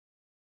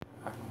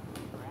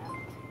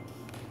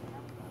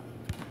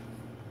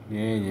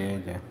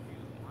Yeah.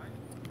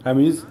 I'm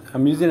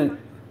using it.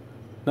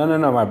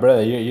 No, my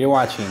brother. You're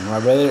watching. My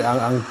brother.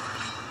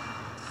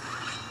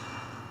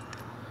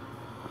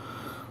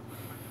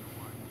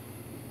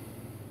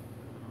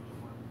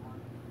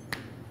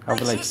 I'll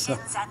be like.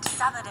 Magicians and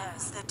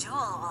summoners, the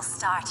duel will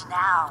start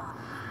now.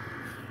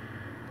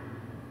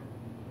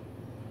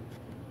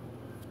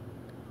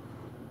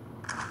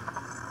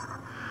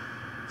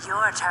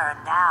 Your turn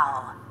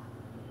now.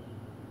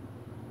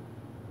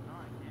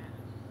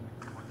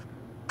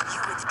 You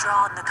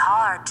withdrawn the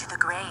card to the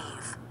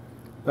grave.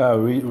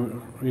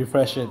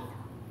 Refresh it.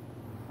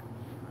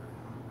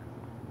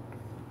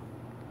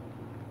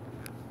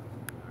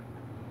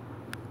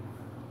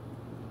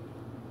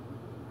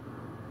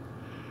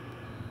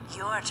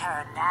 Your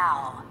turn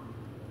now.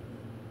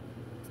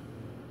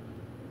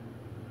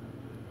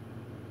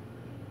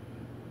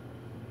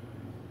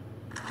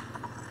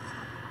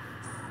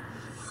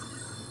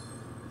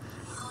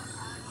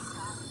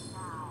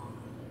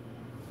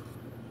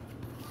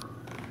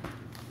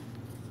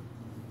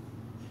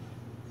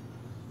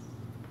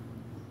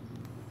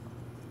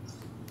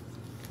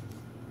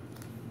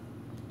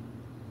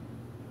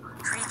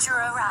 Creature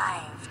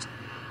arrived.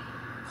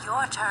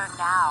 Your turn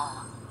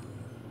now.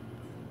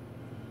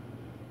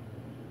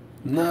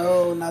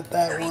 No, not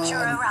that Creature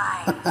one.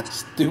 arrived.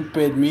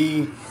 Stupid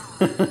me.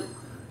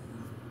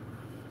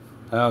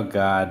 Oh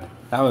God,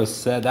 that was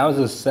sad. That was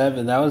a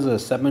 7. That was a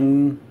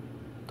 7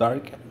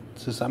 dark.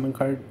 It's a summon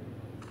card.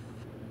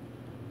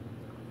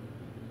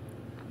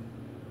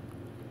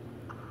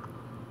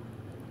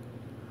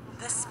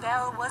 The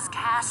spell was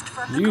cast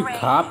from the You grave.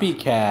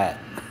 copycat.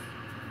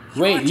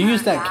 Wait, you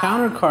used that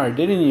counter card,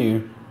 didn't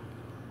you?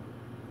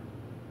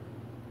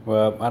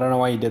 Well, I don't know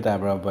why you did that,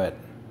 bro, but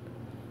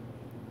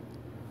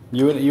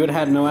you would have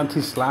had no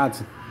empty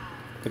slots.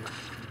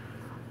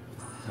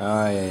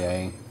 Oh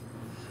yeah.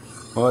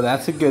 Well,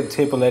 that's a good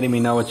tip of letting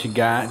me know what you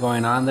got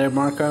going on there,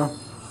 Marco.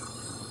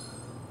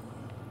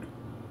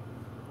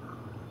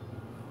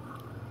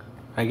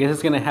 I guess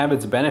it's gonna have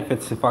its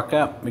benefits to fuck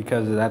up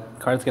because that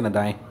card's gonna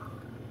die.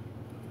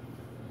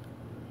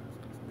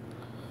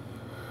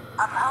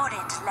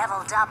 Opponent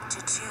leveled up to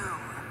 2.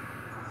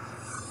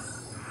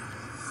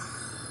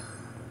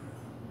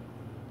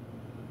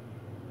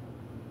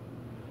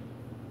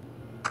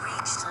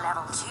 Reached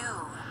level 2.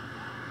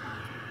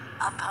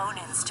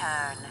 Opponent's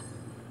turn.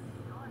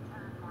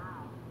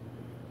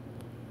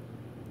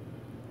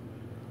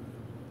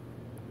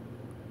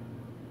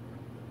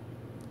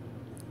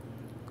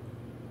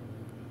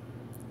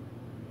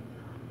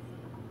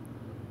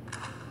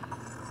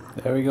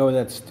 There we go with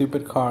that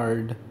stupid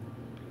card.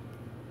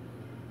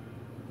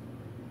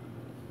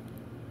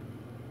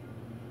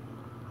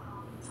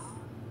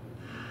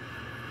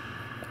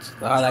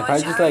 That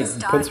card just like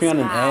puts me on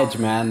an edge,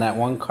 man. That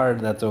one card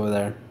that's over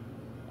there.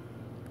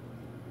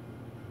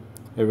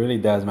 It really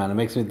does, man. It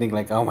makes me think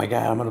like, oh my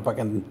God, I'm gonna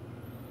fucking...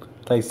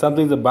 Like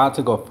something's about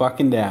to go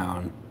fucking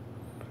down.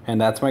 And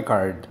that's my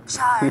card.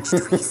 Charged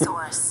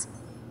resource.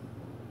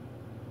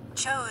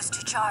 Chose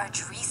to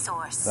charge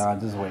resource. So I'll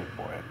just wait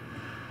for it.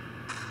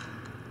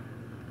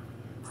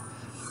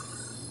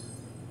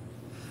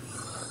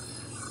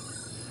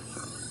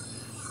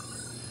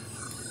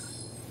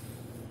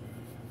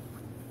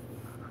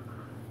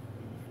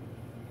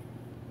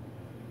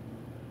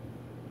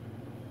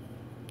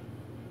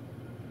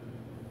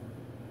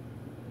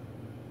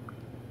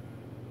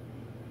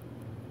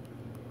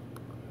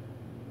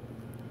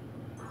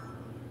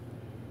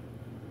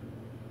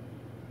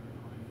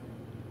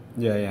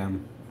 Yeah, I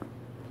am.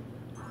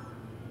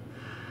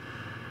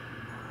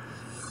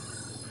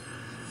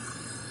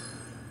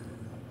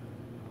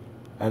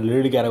 I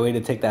literally gotta wait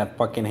to take that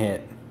fucking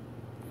hit.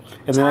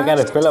 And then I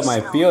gotta fill up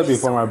my field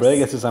before my brother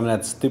gets to summon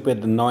that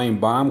stupid annoying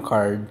bomb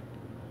card.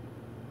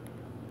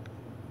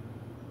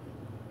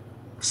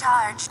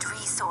 Charged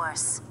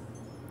resource.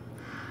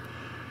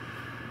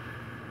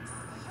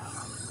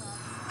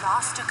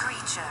 Lost a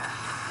creature.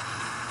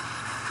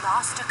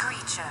 Lost a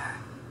creature.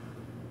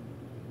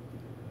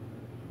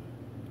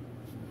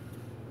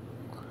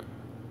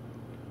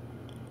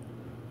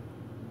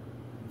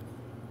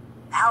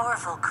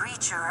 Powerful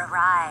creature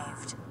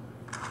arrived.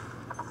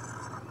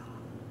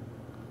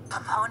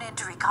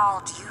 Opponent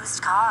recalled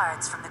used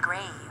cards from the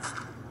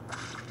grave.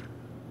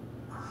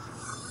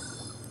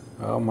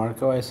 Oh,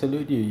 Marco, I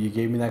salute you. You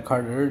gave me that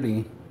card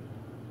early.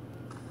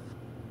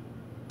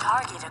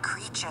 Target a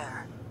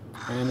creature.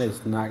 And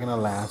it's not gonna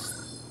last.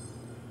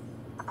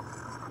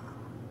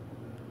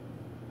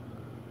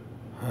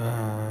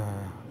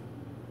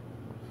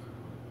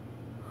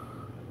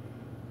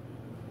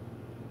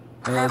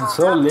 And it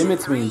so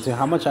limits me to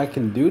how much I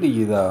can do to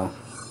you, though.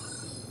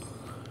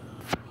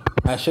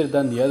 I should have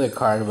done the other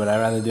card, but I'd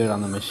rather do it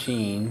on the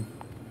machine.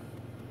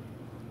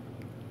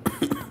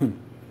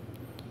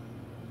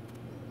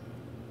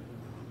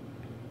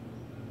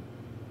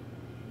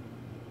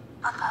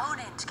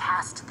 Opponent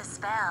cast the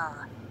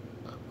spell.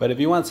 But if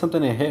you want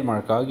something to hit,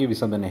 Mark, I'll give you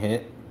something to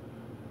hit.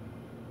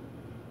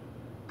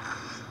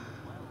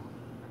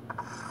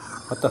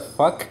 What the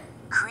fuck?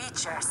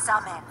 Creature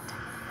summoned.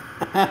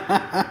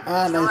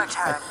 Your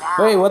turn now.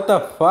 Wait, what the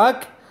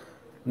fuck?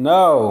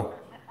 No.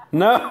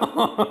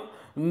 No.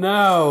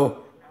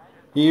 No.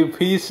 You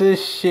piece of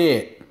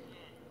shit.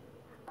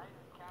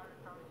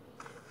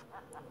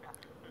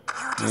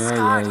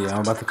 Yeah.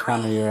 I'm about to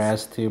counter your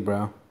ass too,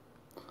 bro.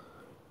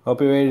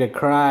 Hope you're ready to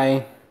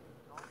cry.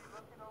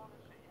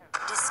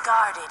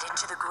 Discarded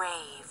into the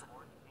grave.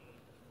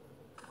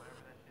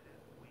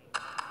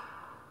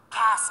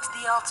 Cast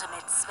the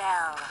ultimate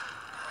spell.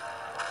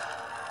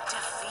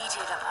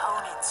 Defeated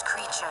opponent's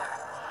creature.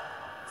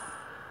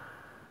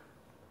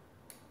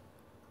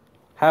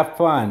 Have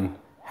fun.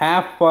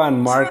 Have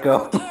fun,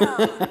 Marco.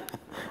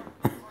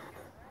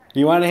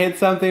 You want to hit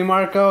something,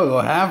 Marco? Go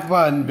have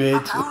fun,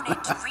 bitch.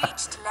 Opponent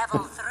reached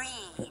level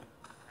 3.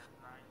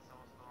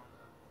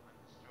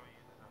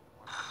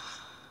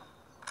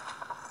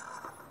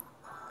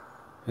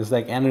 It's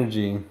like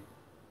energy.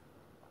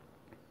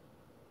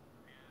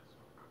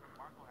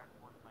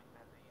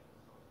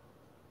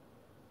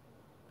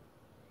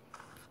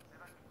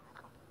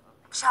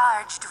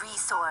 Charged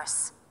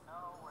resource.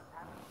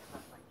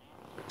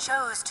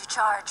 Chose to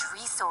charge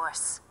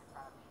resource.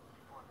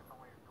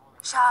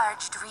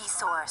 Charged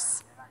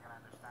resource.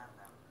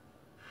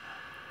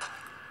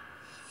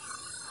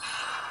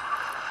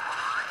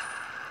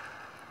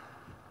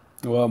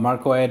 Well,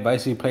 Marco, I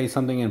advise you play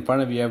something in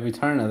front of you every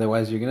turn,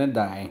 otherwise you're gonna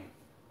die.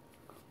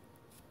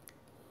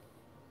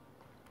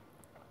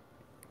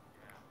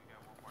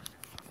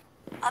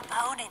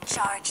 Opponent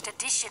charged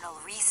additional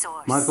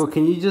resource. Marco,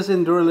 can you just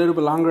endure a little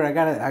bit longer? I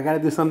gotta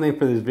do something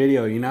for this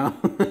video, you know?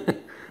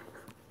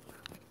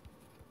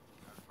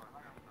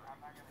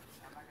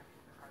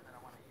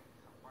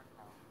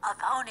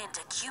 Opponent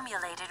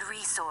accumulated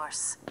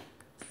resource.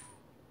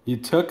 You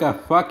took a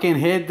fucking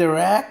hit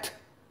direct?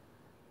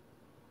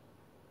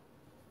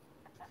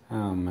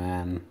 Oh,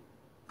 man.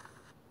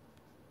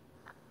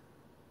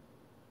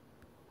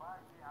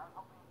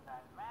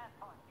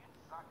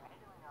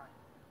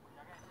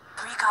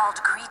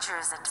 Recalled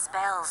creatures and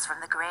spells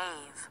from the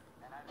grave.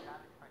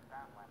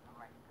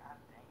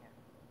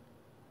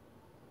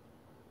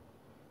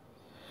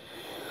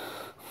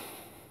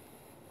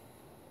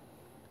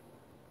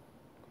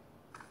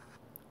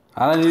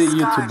 I needed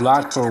you to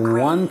block for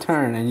one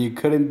turn and you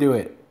couldn't do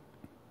it.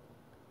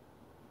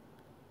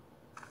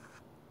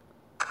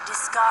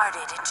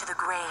 Discarded into the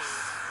grave.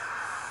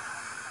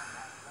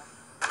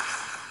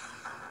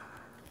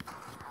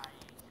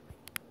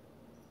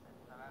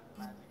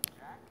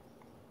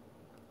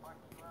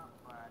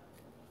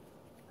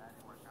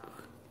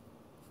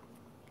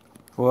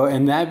 Well,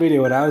 in that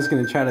video, what I was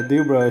going to try to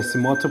do, bro, is to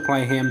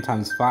multiply him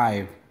times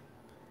 5.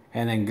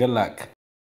 And then good luck.